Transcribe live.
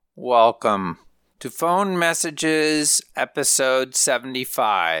Welcome to Phone Messages, episode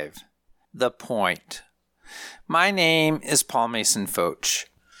 75, The Point. My name is Paul Mason Foch.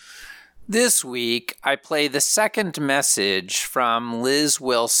 This week, I play the second message from Liz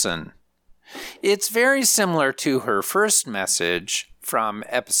Wilson. It's very similar to her first message from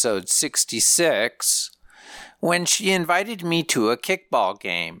episode 66, when she invited me to a kickball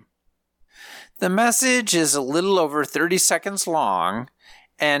game. The message is a little over 30 seconds long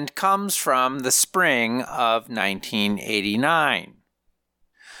and comes from the spring of 1989.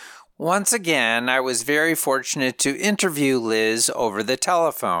 Once again, I was very fortunate to interview Liz over the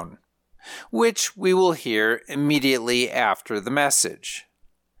telephone, which we will hear immediately after the message.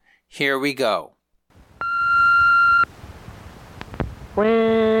 Here we go.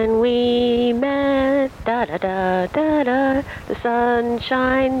 When we met, da-da-da-da-da, the sun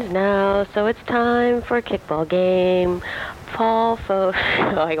shines now, so it's time for a kickball game. Paul,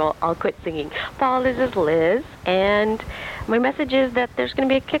 I'll quit singing. Paul, this is Liz, and my message is that there's going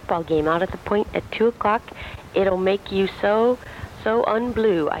to be a kickball game out at the Point at 2 o'clock. It'll make you so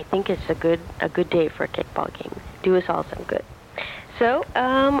unblue. I think it's a good day for a kickball game. Do us all some good. So,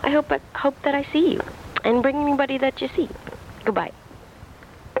 I hope that I see you, and bring anybody that you see. Goodbye.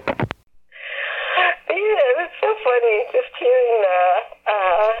 Yeah, it's so funny just hearing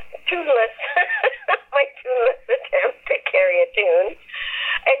my tuneless attempt to carry a tune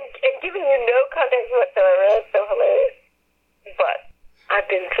and giving you no context whatsoever. That's so hilarious. But I've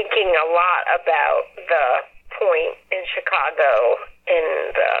been thinking a lot about the Point in Chicago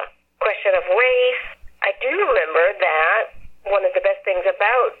and the question of race. I do remember that one of the best things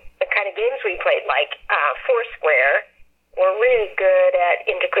about the kind of games we played, like Foursquare, we're really good at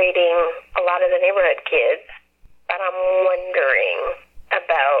integrating a lot of the neighborhood kids, but I'm wondering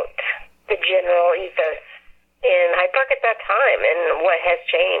about the general ethos in Hyde Park at that time and what has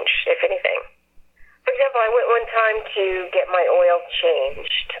changed, if anything. For example, I went one time to get my oil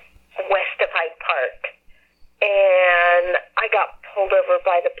changed west of Hyde Park, and I got pulled over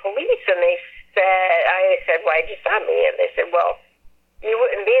by the police, and I said, "Why'd you stop me?" And they said, "Well, you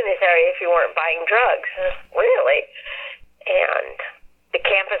wouldn't be in this area if you weren't buying drugs." Really? And the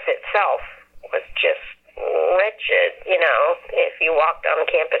campus itself was just wretched, if you walked on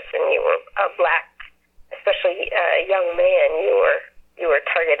campus and you were a black, especially a young man, you were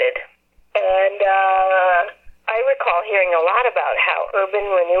targeted. And I recall hearing a lot about how urban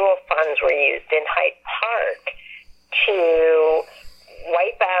renewal funds were used in Hyde Park to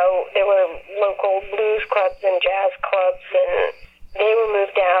wipe out, there were local blues clubs and jazz clubs, and they were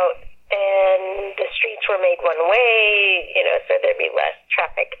moved out, and the streets were made one way, so there'd be less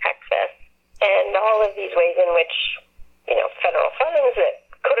traffic access. And all of these ways in which, federal funds that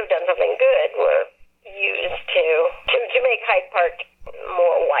could have done something good were used to make Hyde Park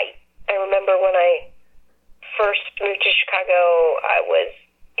more white. I remember when I first moved to Chicago, I was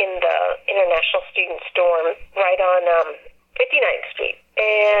in the International Student Dorm right on 59th Street.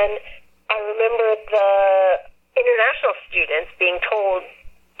 And I remember the international students being told,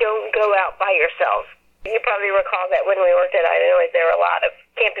 "Don't go out by yourself." You probably recall that when we worked at Illinois, there were a lot of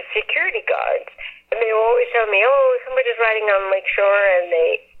campus security guards, and they were always telling me, "Oh, somebody's riding on Lakeshore, and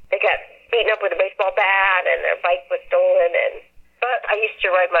they got beaten up with a baseball bat, and their bike was stolen." But I used to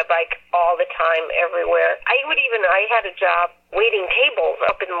ride my bike all the time, everywhere. I had a job waiting tables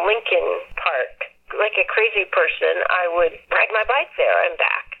up in Lincoln Park. Like a crazy person, I would ride my bike there and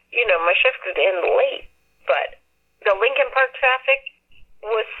back. My shift would end late, but the Lincoln Park traffic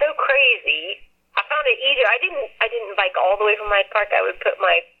was so crazy. I found it easier. I didn't bike all the way from Hyde Park. I would put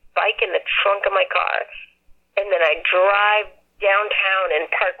my bike in the trunk of my car, and then I'd drive downtown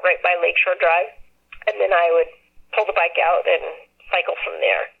and park right by Lakeshore Drive, and then I would pull the bike out and cycle from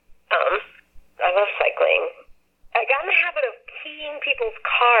there. I love cycling. I got in the habit of keying people's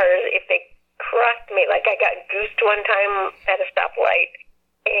cars if they crossed me. Like, I got goosed one time at a stoplight,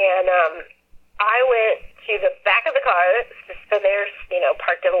 and I went to the back of the car, so there's,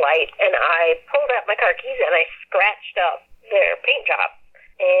 parked at a light, and I pulled out my car keys and I scratched up their paint job,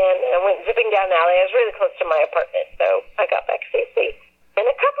 and I went zipping down the alley. I was really close to my apartment, so I got back safely. And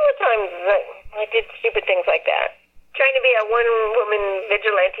a couple of times I did stupid things like that, trying to be a one-woman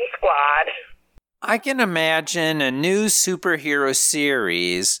vigilante squad. I can imagine a new superhero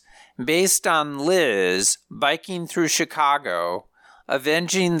series based on Liz biking through Chicago,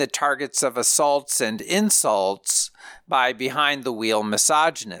 avenging the targets of assaults and insults by behind-the-wheel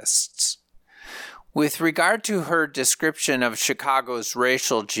misogynists. With regard to her description of Chicago's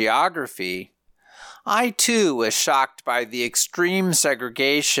racial geography, I too was shocked by the extreme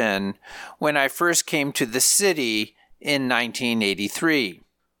segregation when I first came to the city in 1983.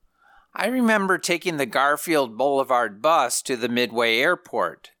 I remember taking the Garfield Boulevard bus to the Midway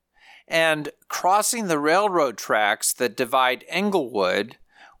Airport and crossing the railroad tracks that divide Englewood,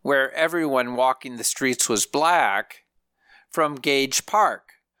 where everyone walking the streets was black, from Gage Park,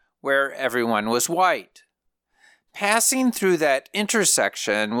 where everyone was white. Passing through that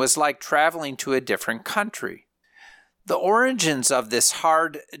intersection was like traveling to a different country. The origins of this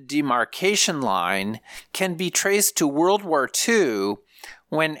hard demarcation line can be traced to World War II,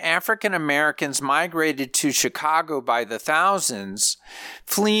 when African Americans migrated to Chicago by the thousands,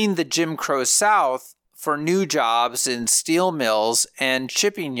 fleeing the Jim Crow South for new jobs in steel mills and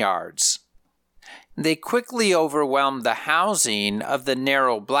shipping yards. They quickly overwhelmed the housing of the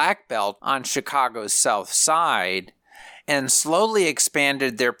narrow Black Belt on Chicago's south side and slowly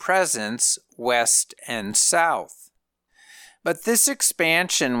expanded their presence west and south. But this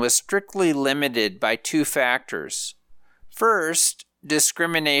expansion was strictly limited by two factors. First,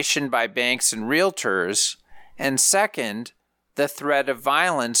 discrimination by banks and realtors, and second, the threat of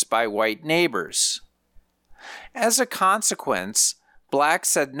violence by white neighbors. As a consequence,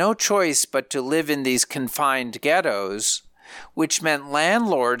 blacks had no choice but to live in these confined ghettos, which meant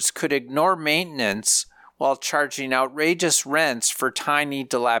landlords could ignore maintenance while charging outrageous rents for tiny,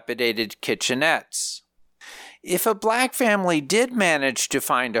 dilapidated kitchenettes. If a black family did manage to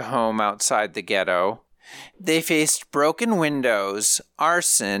find a home outside the ghetto, they faced broken windows,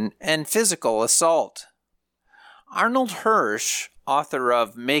 arson, and physical assault. Arnold Hirsch, author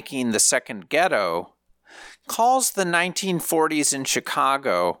of Making the Second Ghetto, calls the 1940s in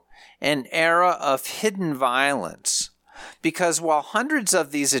Chicago an era of hidden violence, because while hundreds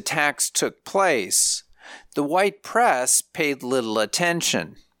of these attacks took place, the white press paid little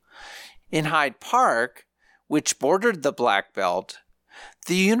attention. In Hyde Park, which bordered the Black Belt,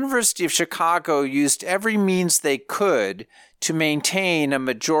 the University of Chicago used every means they could to maintain a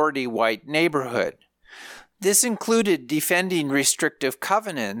majority white neighborhood. This included defending restrictive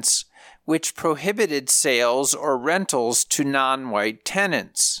covenants, which prohibited sales or rentals to non-white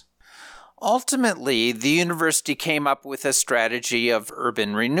tenants. Ultimately, the university came up with a strategy of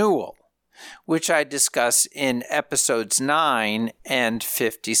urban renewal, which I discuss in episodes 9 and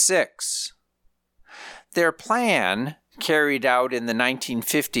 56. Their plan, carried out in the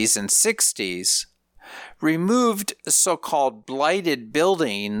 1950s and 60s, removed so-called blighted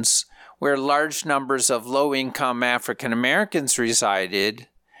buildings where large numbers of low-income African Americans resided,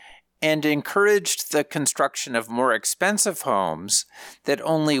 and encouraged the construction of more expensive homes that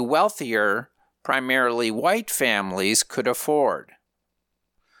only wealthier, primarily white families could afford.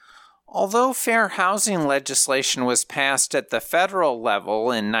 Although fair housing legislation was passed at the federal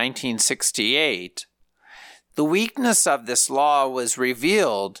level in 1968, the weakness of this law was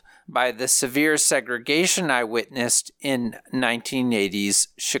revealed by the severe segregation I witnessed in 1980s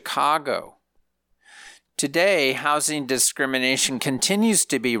Chicago. Today, housing discrimination continues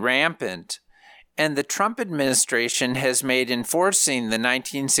to be rampant, and the Trump administration has made enforcing the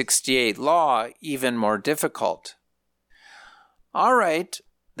 1968 law even more difficult. All right,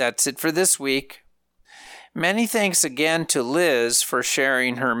 that's it for this week. Many thanks again to Liz for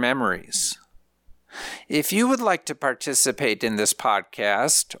sharing her memories. If you would like to participate in this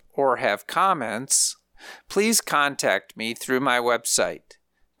podcast or have comments, please contact me through my website,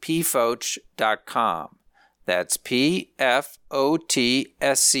 pfoch.com. That's pfotsch.com.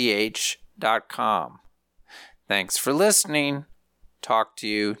 Thanks for listening. Talk to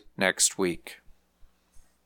you next week.